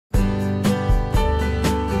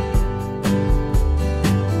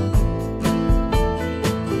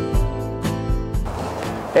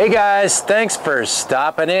Hey guys, thanks for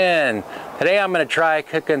stopping in. Today I'm going to try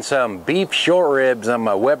cooking some beef short ribs on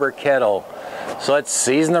my Weber kettle. So let's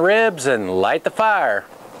season the ribs and light the fire.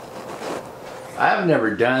 I've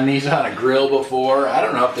never done these on a grill before. I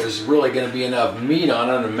don't know if there's really going to be enough meat on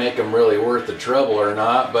them to make them really worth the trouble or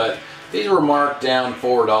not, but these were marked down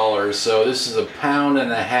 $4, so this is 1.5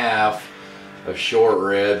 pounds of short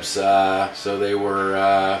ribs. So they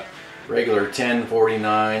were regular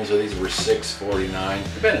 $10.49, so these were $6.49.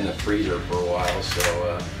 They've been in the freezer for a while,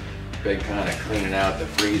 so been kind of cleaning out the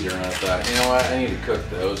freezer, and I thought, you know what, I need to cook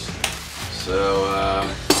those.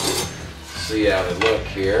 So see how they look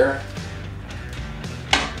here.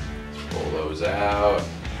 Pull those out.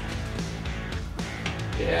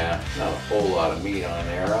 Yeah, not a whole lot of meat on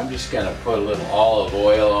there. I'm just gonna put a little olive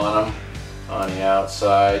oil on them on the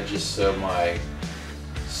outside, just so my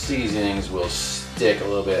seasonings will stick a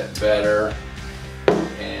little bit better.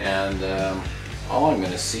 And all I'm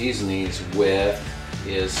going to season these with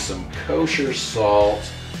is some kosher salt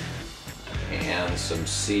and some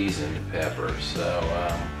seasoned pepper. So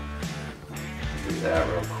do that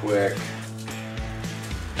real quick.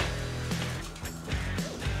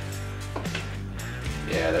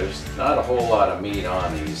 Yeah, there's not a whole lot of meat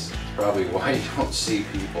on these. It's probably why you don't see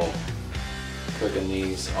people cooking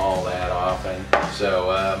these all that often.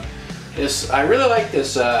 So I really like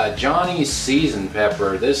this Johnny's seasoned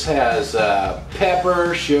pepper. This has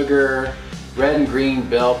pepper, sugar, red and green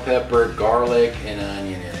bell pepper, garlic, and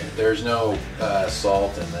onion in it. There's no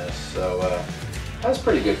salt in this, so that's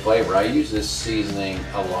pretty good flavor. I use this seasoning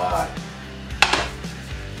a lot.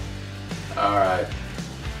 Alright,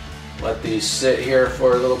 let these sit here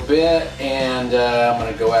for a little bit, and I'm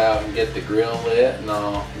going to go out and get the grill lit, and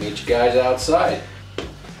I'll meet you guys outside.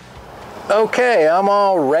 Okay, I'm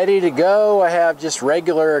all ready to go. I have just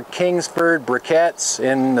regular Kingsford briquettes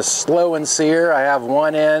in the slow and sear. I have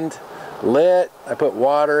one end lit. I put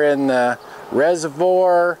water in the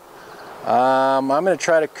reservoir. I'm going to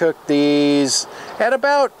try to cook these at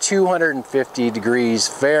about 250 degrees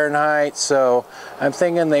Fahrenheit. So I'm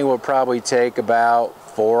thinking they will probably take about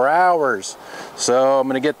 4 hours. So I'm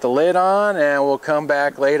going to get the lid on, and we'll come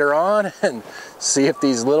back later on and see if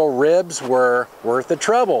these little ribs were worth the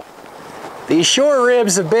trouble. These short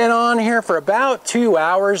ribs have been on here for about 2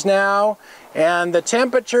 hours now, and the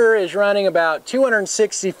temperature is running about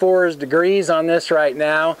 264 degrees on this right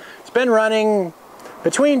now. It's been running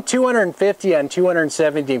between 250 and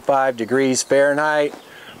 275 degrees Fahrenheit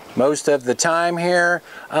most of the time here.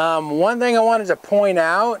 One thing I wanted to point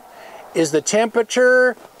out is the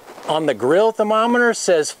temperature on the grill thermometer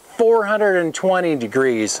says 420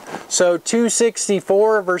 degrees. So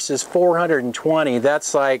 264 versus 420,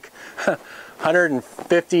 that's like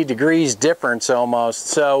 150 degrees difference almost.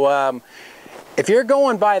 So if you're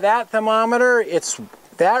going by that thermometer,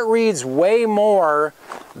 that reads way more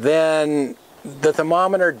than the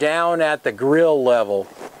thermometer down at the grill level.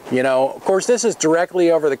 You know, of course, this is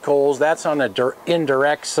directly over the coals. That's on the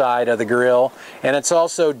indirect side of the grill, and it's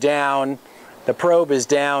also down. The probe is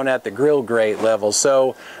down at the grill grate level,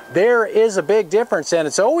 so there is a big difference, and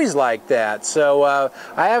it's always like that. So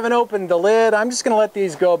I haven't opened the lid. I'm just going to let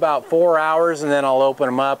these go about 4 hours, and then I'll open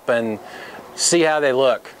them up and see how they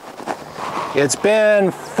look. It's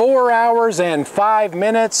been 4 hours and 5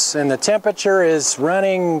 minutes, and the temperature is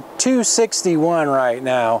running 261 right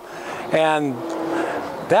now, and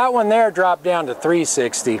that one there dropped down to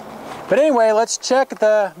 360. But anyway, let's check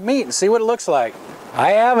the meat and see what it looks like.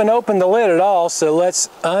 I haven't opened the lid at all, so let's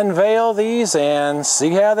unveil these and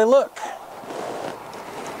see how they look.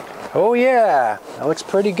 Oh yeah, that looks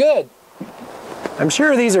pretty good. I'm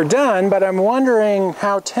sure these are done, but I'm wondering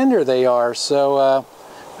how tender they are, so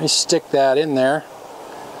let me stick that in there.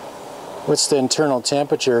 What's the internal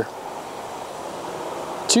temperature?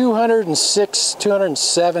 206,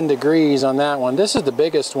 207 degrees on that one. This is the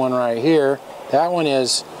biggest one right here. That one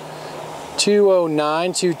is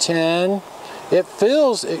 209, 210. It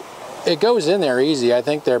feels, it goes in there easy. I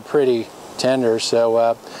think they're pretty tender. So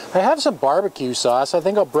I have some barbecue sauce. I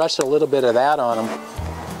think I'll brush a little bit of that on them.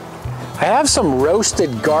 I have some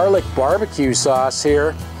roasted garlic barbecue sauce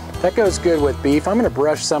here. That goes good with beef. I'm going to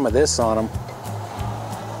brush some of this on them.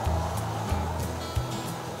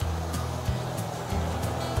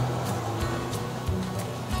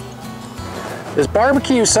 This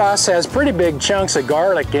barbecue sauce has pretty big chunks of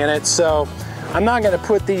garlic in it, so I'm not going to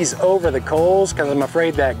put these over the coals because I'm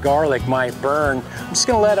afraid that garlic might burn. I'm just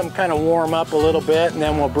going to let them kind of warm up a little bit, and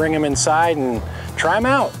then we'll bring them inside and try them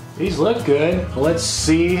out. These look good. Let's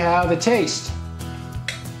see how they taste.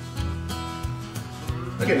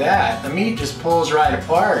 Look at that. The meat just pulls right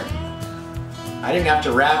apart. I didn't have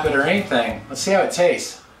to wrap it or anything. Let's see how it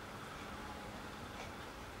tastes.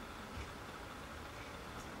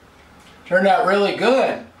 Turned out really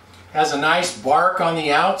good. Has a nice bark on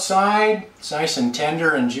the outside. It's nice and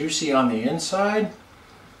tender and juicy on the inside.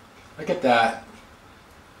 Look at that.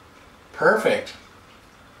 Perfect.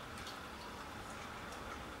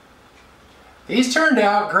 These turned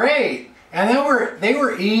out great. And they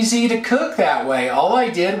were easy to cook that way. All I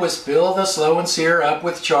did was fill the slow and sear up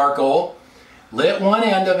with charcoal, lit one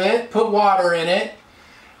end of it, put water in it,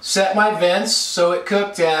 set my vents so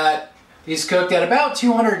these cooked at about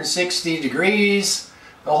 260 degrees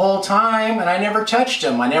the whole time, and I never touched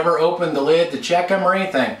them. I never opened the lid to check them or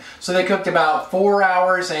anything. So they cooked about 4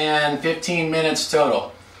 hours and 15 minutes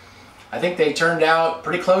total. I think they turned out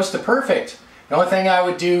pretty close to perfect. The only thing I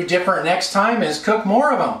would do different next time is cook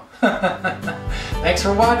more of them. Thanks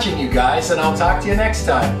for watching, you guys, and I'll talk to you next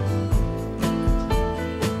time.